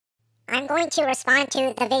I'm going to respond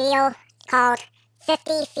to the video called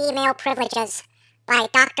 50 Female Privileges by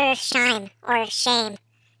Dr. Shaym, or Shaym.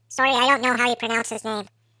 Sorry, I don't know how you pronounce his name.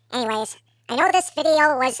 Anyways, I know this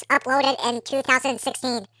video was uploaded in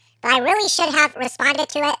 2016, but I really should have responded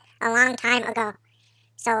to it a long time ago.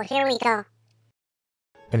 So here we go.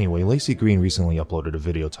 Anyway, Lacey Green recently uploaded a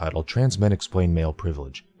video titled Trans Men Explain Male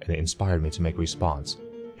Privilege, and it inspired me to make a response.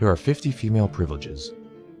 Here are 50 female privileges.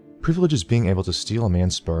 Privilege is being able to steal a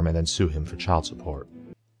man's sperm and then sue him for child support.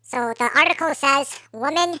 So the article says,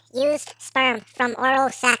 woman used sperm from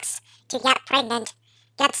oral sex to get pregnant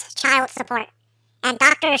gets child support. And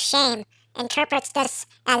Dr. Shaym interprets this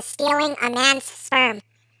as stealing a man's sperm.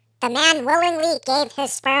 The man willingly gave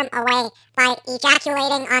his sperm away by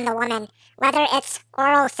ejaculating on the woman, whether it's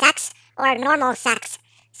oral sex or normal sex,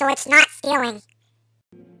 so it's not stealing.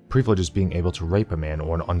 Privilege is being able to rape a man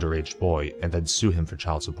or an underage boy and then sue him for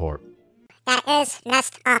child support. That is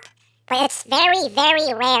messed up, but it's very,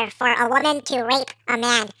 very rare for a woman to rape a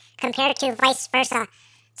man compared to vice versa.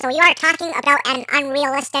 So you are talking about an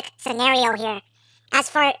unrealistic scenario here. As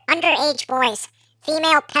for underage boys,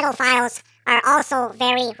 female pedophiles are also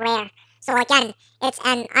very rare. So again, it's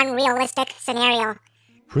an unrealistic scenario.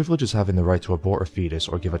 Privilege is having the right to abort a fetus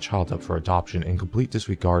or give a child up for adoption in complete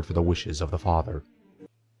disregard for the wishes of the father.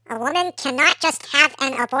 A woman cannot just have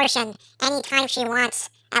an abortion anytime she wants,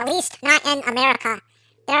 at least not in America.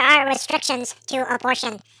 There are restrictions to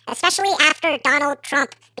abortion, especially after Donald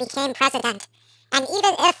Trump became president. And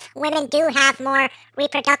even if women do have more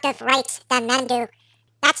reproductive rights than men do,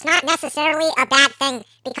 that's not necessarily a bad thing,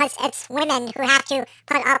 because it's women who have to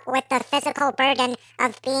put up with the physical burden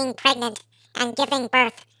of being pregnant and giving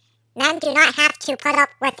birth. Men do not have to put up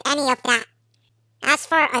with any of that. As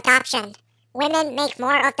for adoption, women make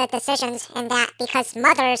more of the decisions in that because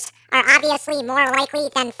mothers are obviously more likely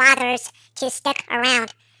than fathers to stick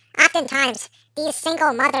around. Oftentimes, these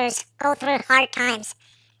single mothers go through hard times.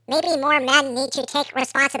 Maybe more men need to take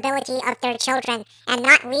responsibility of their children and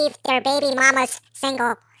not leave their baby mamas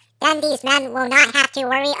single. Then these men will not have to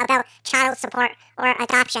worry about child support or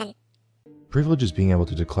adoption. Privilege is being able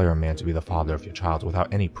to declare a man to be the father of your child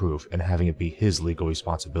without any proof and having it be his legal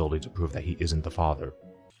responsibility to prove that he isn't the father.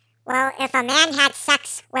 Well, if a man had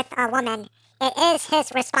sex with a woman, it is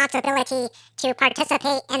his responsibility to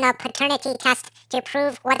participate in a paternity test to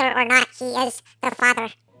prove whether or not he is the father.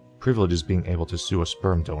 Privilege is being able to sue a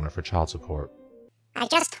sperm donor for child support. I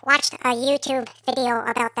just watched a YouTube video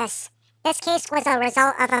about this. This case was a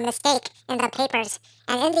result of a mistake in the papers,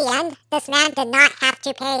 and in the end, this man did not have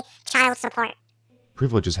to pay child support.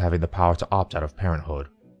 Privilege is having the power to opt out of parenthood.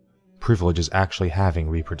 Privilege is actually having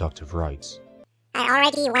reproductive rights. I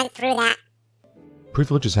already went through that.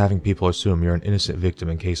 Privilege is having people assume you're an innocent victim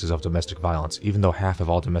in cases of domestic violence, even though half of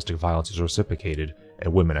all domestic violence is reciprocated,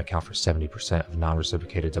 and women account for 70% of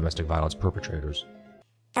non-reciprocated domestic violence perpetrators.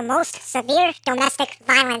 The most severe domestic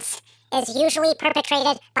violence is usually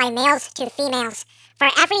perpetrated by males to females. For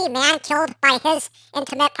every man killed by his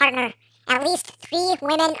intimate partner, at least 3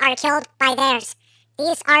 women are killed by theirs.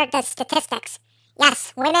 These are the statistics.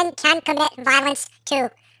 Yes, women can commit violence too,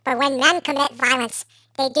 but when men commit violence,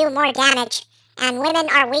 they do more damage, and women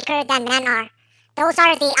are weaker than men are. Those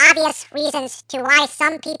are the obvious reasons to why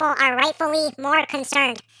some people are rightfully more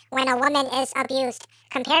concerned when a woman is abused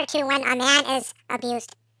compared to when a man is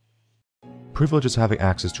abused. Privilege is having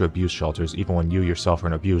access to abuse shelters even when you yourself are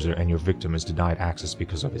an abuser and your victim is denied access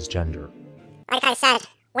because of his gender. Like I said,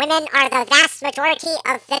 women are the vast majority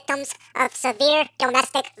of victims of severe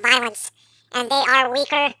domestic violence, and they are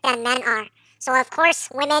weaker than men are. So of course,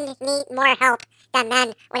 women need more help than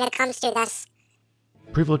men when it comes to this.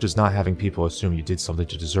 Privilege is not having people assume you did something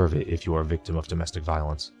to deserve it if you are a victim of domestic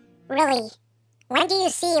violence. Really? When do you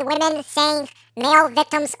see women saying male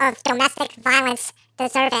victims of domestic violence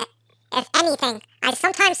deserve it? If anything, I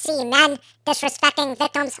sometimes see men disrespecting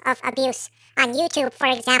victims of abuse. On YouTube, for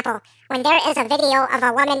example, when there is a video of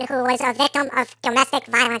a woman who was a victim of domestic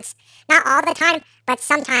violence. Not all the time, but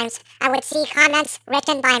sometimes I would see comments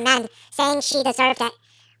written by men saying she deserved it.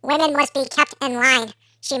 Women must be kept in line.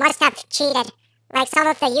 She must have cheated. Like some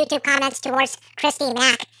of the YouTube comments towards Christy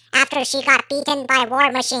Mack after she got beaten by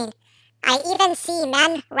War Machine. I even see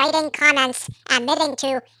men writing comments admitting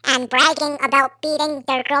to and bragging about beating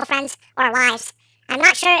their girlfriends or wives. I'm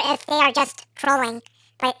not sure if they are just trolling,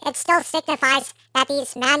 but it still signifies that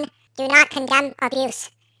these men do not condemn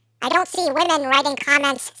abuse. I don't see women writing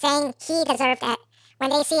comments saying he deserved it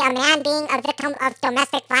when they see a man being a victim of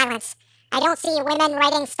domestic violence. I don't see women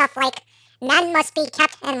writing stuff like, men must be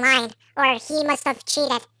kept in line, or he must have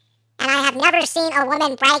cheated. And I have never seen a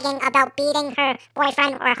woman bragging about beating her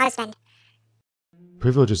boyfriend or husband.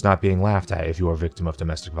 Privilege is not being laughed at if you are a victim of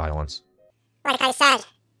domestic violence. Like I said,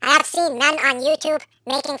 I have seen men on YouTube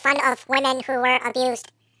making fun of women who were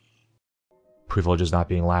abused. Privilege is not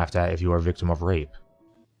being laughed at if you are a victim of rape.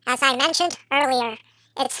 As I mentioned earlier,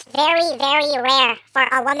 it's very, very rare for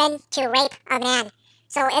a woman to rape a man,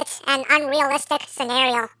 so it's an unrealistic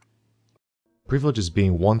scenario. Privilege is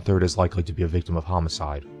being 1/3 as likely to be a victim of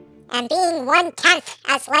homicide. And being 1/10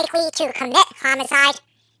 as likely to commit homicide,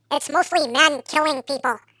 it's mostly men killing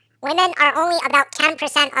people. Women are only about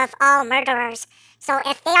 10% of all murderers, so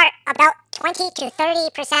if they are about 20 to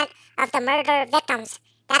 30% of the murder victims,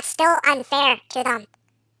 that's still unfair to them.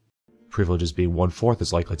 Privilege is being 1/4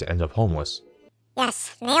 as likely to end up homeless.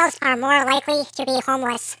 Yes, males are more likely to be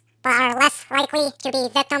homeless, but are less likely to be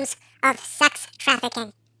victims of sex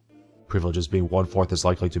trafficking. Privilege is being 1/4 as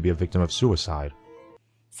likely to be a victim of suicide.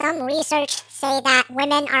 Some research say that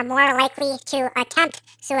women are more likely to attempt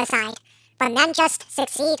suicide, but men just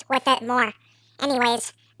succeed with it more.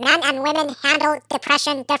 Anyways, men and women handle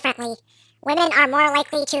depression differently. Women are more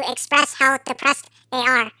likely to express how depressed they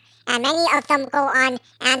are, and many of them go on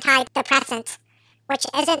antidepressants, which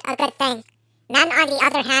isn't a good thing. Men, on the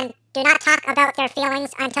other hand, do not talk about their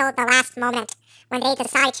feelings until the last moment, when they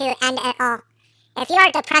decide to end it all. If you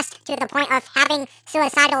are depressed to the point of having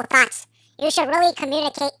suicidal thoughts, you should really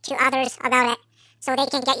communicate to others about it, so they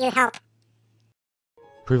can get you help.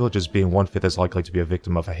 Privilege is being 1/5 as likely to be a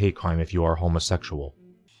victim of a hate crime if you are homosexual.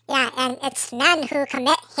 Yeah, and it's men who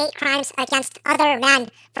commit hate crimes against other men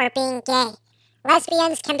for being gay.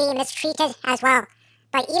 Lesbians can be mistreated as well,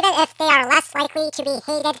 but even if they are less likely to be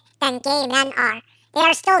hated than gay men are, they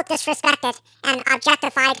are still disrespected and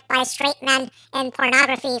objectified by straight men in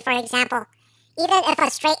pornography, for example. Even if a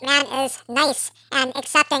straight man is nice and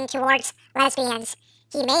accepting towards lesbians,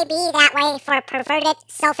 he may be that way for perverted,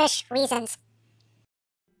 selfish reasons.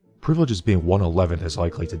 Privilege is being 1/11 as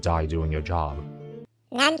likely to die doing your job.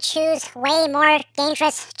 Men choose way more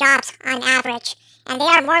dangerous jobs on average, and they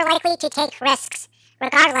are more likely to take risks.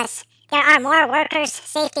 Regardless, there are more workers'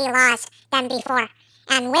 safety laws than before,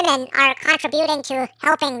 and women are contributing to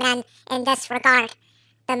helping men in this regard.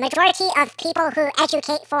 The majority of people who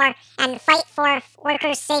educate for and fight for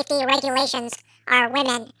workers' safety regulations are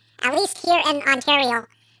women, at least here in Ontario.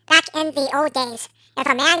 Back in the old days, if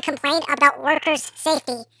a man complained about workers'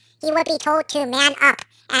 safety, he would be told to man up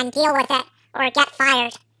and deal with it or get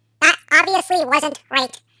fired. That obviously wasn't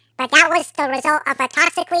right, but that was the result of a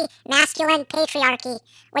toxically masculine patriarchy,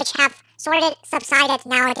 which have sort of subsided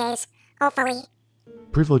nowadays, hopefully.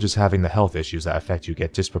 Privilege is having the health issues that affect you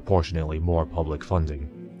get disproportionately more public funding.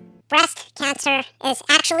 Breast cancer is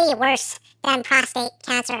actually worse than prostate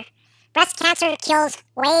cancer. Breast cancer kills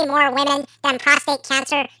way more women than prostate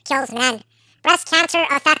cancer kills men. Breast cancer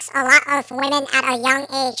affects a lot of women at a young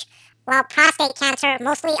age, while prostate cancer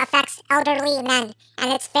mostly affects elderly men,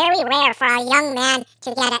 and it's very rare for a young man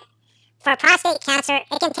to get it. For prostate cancer,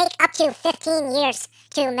 it can take up to 15 years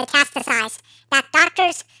to metastasize, that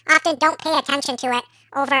doctors often don't pay attention to it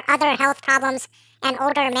over other health problems an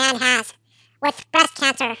older man has. With breast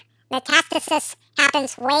cancer, metastasis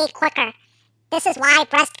happens way quicker. This is why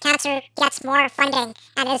breast cancer gets more funding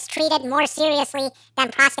and is treated more seriously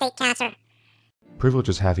than prostate cancer. Privilege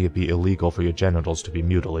is having it be illegal for your genitals to be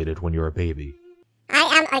mutilated when you're a baby. I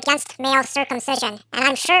am against male circumcision, and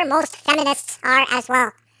I'm sure most feminists are as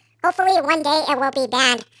well. Hopefully one day it will be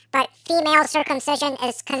banned, but female circumcision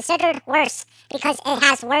is considered worse because it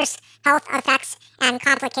has worse health effects and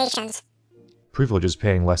complications. Privilege is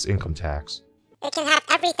paying less income tax. It can have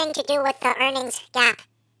everything to do with the earnings gap,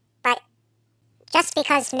 but just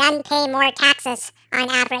because men pay more taxes on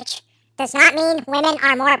average does not mean women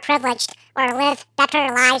are more privileged or live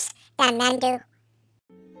better lives than men do.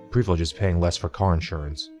 Privilege is paying less for car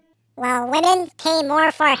insurance. Well, women pay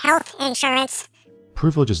more for health insurance.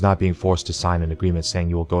 Privilege is not being forced to sign an agreement saying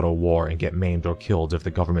you will go to war and get maimed or killed if the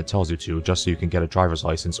government tells you to, just so you can get a driver's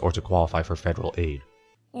license or to qualify for federal aid.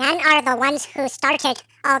 Men are the ones who started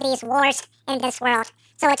all these wars in this world,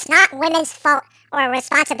 so it's not women's fault or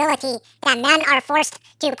responsibility that men are forced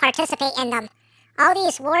to participate in them. All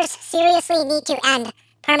these wars seriously need to end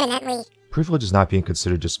permanently. Privilege is not being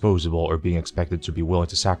considered disposable or being expected to be willing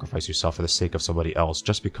to sacrifice yourself for the sake of somebody else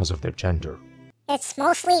just because of their gender. It's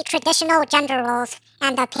mostly traditional gender roles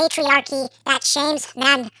and the patriarchy that shames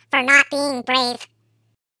men for not being brave.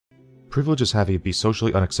 Privilege is having it be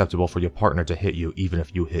socially unacceptable for your partner to hit you even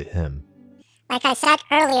if you hit him. Like I said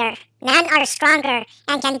earlier, men are stronger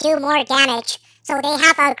and can do more damage, so they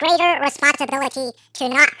have a greater responsibility to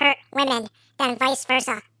not hurt women than vice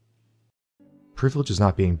versa. Privilege is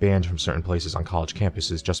not being banned from certain places on college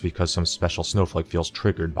campuses just because some special snowflake feels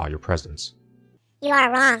triggered by your presence. You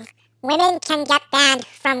are wrong. Women can get banned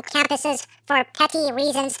from campuses for petty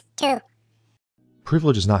reasons, too.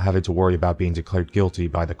 Privilege is not having to worry about being declared guilty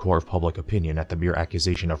by the court of public opinion at the mere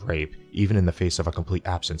accusation of rape, even in the face of a complete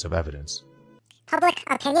absence of evidence. Public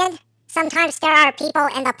opinion? Sometimes there are people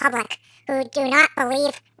in the public who do not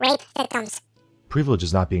believe rape victims. Privilege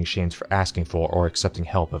is not being shamed for asking for or accepting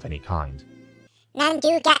help of any kind. Men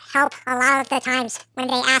do get help a lot of the times when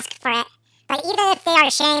they ask for it. But even if they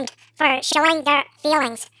are shamed for showing their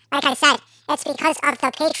feelings, like I said, it's because of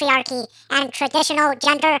the patriarchy and traditional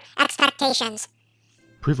gender expectations.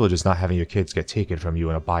 Privilege is not having your kids get taken from you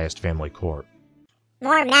in a biased family court.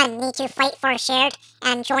 More men need to fight for shared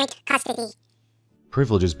and joint custody.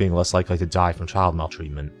 Privilege is being less likely to die from child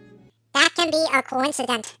maltreatment. That can be a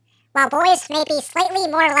coincidence. While boys may be slightly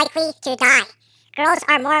more likely to die, girls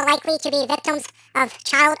are more likely to be victims of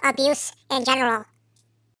child abuse in general.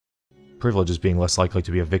 Privilege is being less likely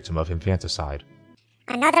to be a victim of infanticide.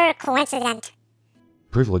 Another coincidence.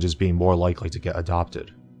 Privilege is being more likely to get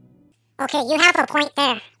adopted. Okay, you have a point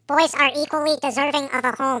there. Boys are equally deserving of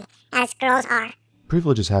a home as girls are.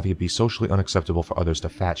 Privilege is having it be socially unacceptable for others to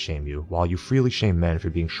fat shame you, while you freely shame men for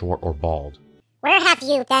being short or bald. Where have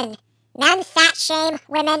you been? Men fat shame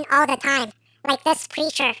women all the time, like this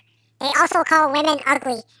preacher. They also call women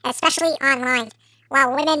ugly, especially online,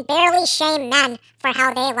 while women barely shame men for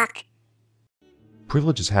how they look.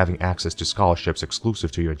 Privilege is having access to scholarships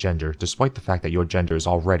exclusive to your gender, despite the fact that your gender is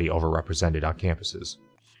already overrepresented on campuses.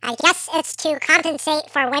 I guess it's to compensate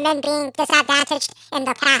for women being disadvantaged in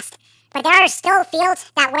the past, but there are still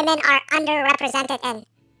fields that women are underrepresented in.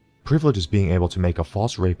 Privilege is being able to make a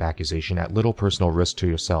false rape accusation at little personal risk to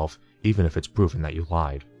yourself, even if it's proven that you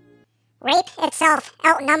lied. Rape itself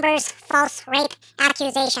outnumbers false rape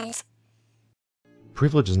accusations.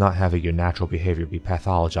 Privilege is not having your natural behavior be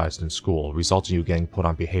pathologized in school, resulting in you getting put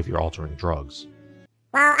on behavior-altering drugs.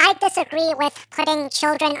 While I disagree with putting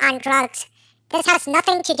children on drugs, this has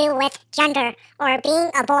nothing to do with gender or being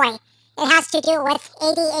a boy. It has to do with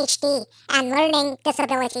ADHD and learning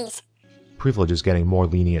disabilities. Privilege is getting more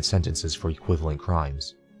lenient sentences for equivalent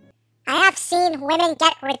crimes. I have seen women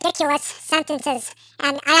get ridiculous sentences,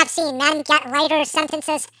 and I have seen men get lighter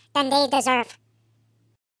sentences than they deserve.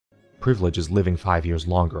 Privilege is living 5 years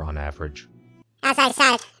longer on average. As I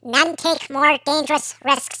said, men take more dangerous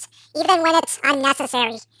risks, even when it's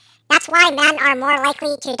unnecessary. That's why men are more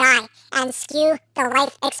likely to die and skew the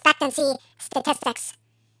life expectancy statistics.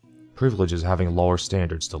 Privilege is having lower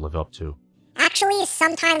standards to live up to. Actually,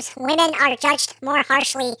 sometimes women are judged more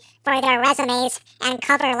harshly for their resumes and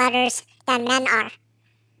cover letters than men are.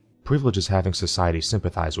 Privilege is having society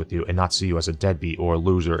sympathize with you and not see you as a deadbeat or a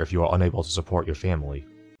loser if you are unable to support your family.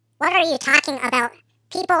 What are you talking about?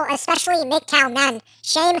 People, especially MGTOW men,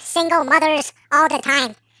 shame single mothers all the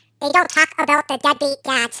time. They don't talk about the deadbeat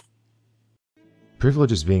dads.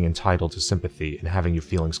 Privilege is being entitled to sympathy and having your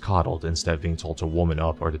feelings coddled instead of being told to woman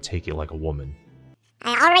up or to take it like a woman.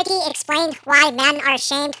 I already explained why men are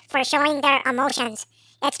shamed for showing their emotions.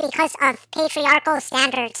 It's because of patriarchal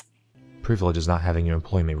standards. Privilege is not having your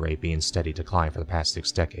employment rate be in steady decline for the past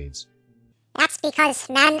 6 decades. That's because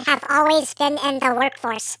men have always been in the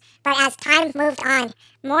workforce, but as time moved on,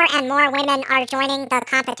 more and more women are joining the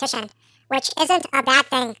competition, which isn't a bad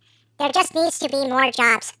thing. There just needs to be more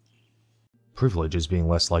jobs. Privilege is being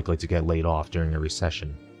less likely to get laid off during a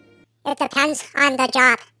recession. It depends on the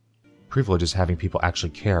job. Privilege is having people actually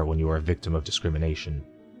care when you are a victim of discrimination.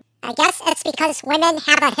 I guess it's because women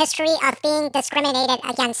have a history of being discriminated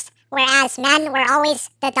against, whereas men were always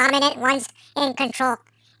the dominant ones in control,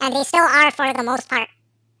 and they still are for the most part.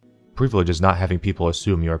 Privilege is not having people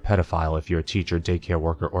assume you're a pedophile if you're a teacher, daycare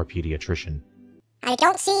worker, or pediatrician. I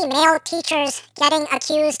don't see male teachers getting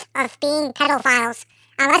accused of being pedophiles,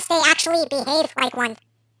 unless they actually behave like one.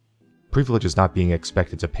 Privilege is not being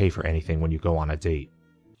expected to pay for anything when you go on a date.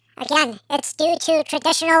 Again, it's due to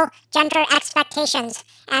traditional gender expectations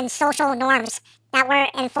and social norms that were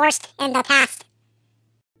enforced in the past.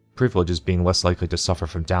 Privilege is being less likely to suffer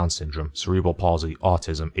from Down syndrome, cerebral palsy,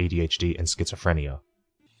 autism, ADHD, and schizophrenia.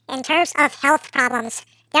 In terms of health problems,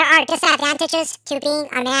 there are disadvantages to being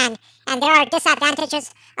a man, and there are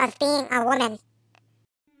disadvantages of being a woman.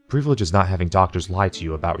 Privilege is not having doctors lie to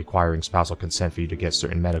you about requiring spousal consent for you to get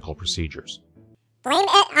certain medical procedures. Blame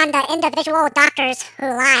it on the individual doctors who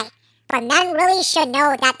lie, but men really should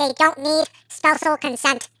know that they don't need spousal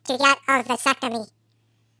consent to get a vasectomy.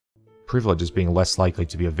 Privilege is being less likely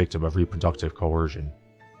to be a victim of reproductive coercion.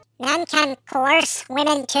 Men can coerce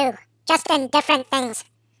women too, just in different things.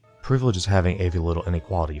 Privilege is having every little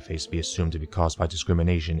inequality you face be assumed to be caused by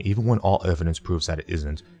discrimination even when all evidence proves that it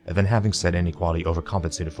isn't, and then having said inequality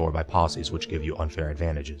overcompensated for by policies which give you unfair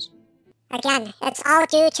advantages. Again, it's all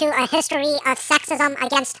due to a history of sexism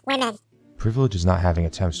against women. Privilege is not having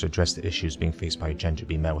attempts to address the issues being faced by gender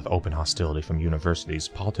be met with open hostility from universities,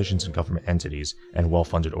 politicians and government entities, and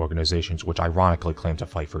well-funded organizations which ironically claim to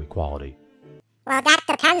fight for equality. Well, that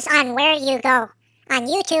depends on where you go. On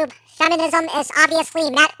YouTube, feminism is obviously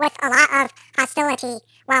met with a lot of hostility,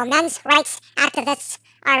 while men's rights activists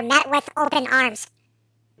are met with open arms.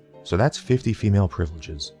 So that's 50 female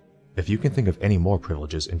privileges. If you can think of any more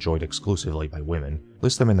privileges enjoyed exclusively by women,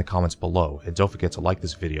 list them in the comments below, and don't forget to like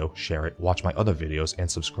this video, share it, watch my other videos, and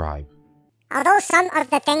subscribe. Although some of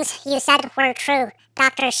the things you said were true,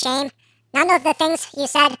 Dr. Shaym, none of the things you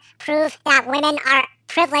said prove that women are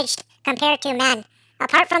privileged compared to men,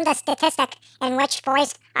 apart from the statistic in which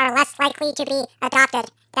boys are less likely to be adopted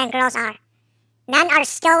than girls are. Men are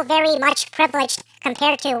still very much privileged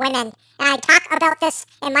compared to women, and I talk about this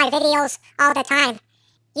in my videos all the time.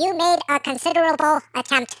 You made a considerable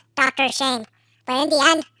attempt, Dr. Shaym, but in the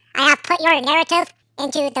end, I have put your narrative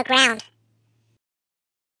into the ground.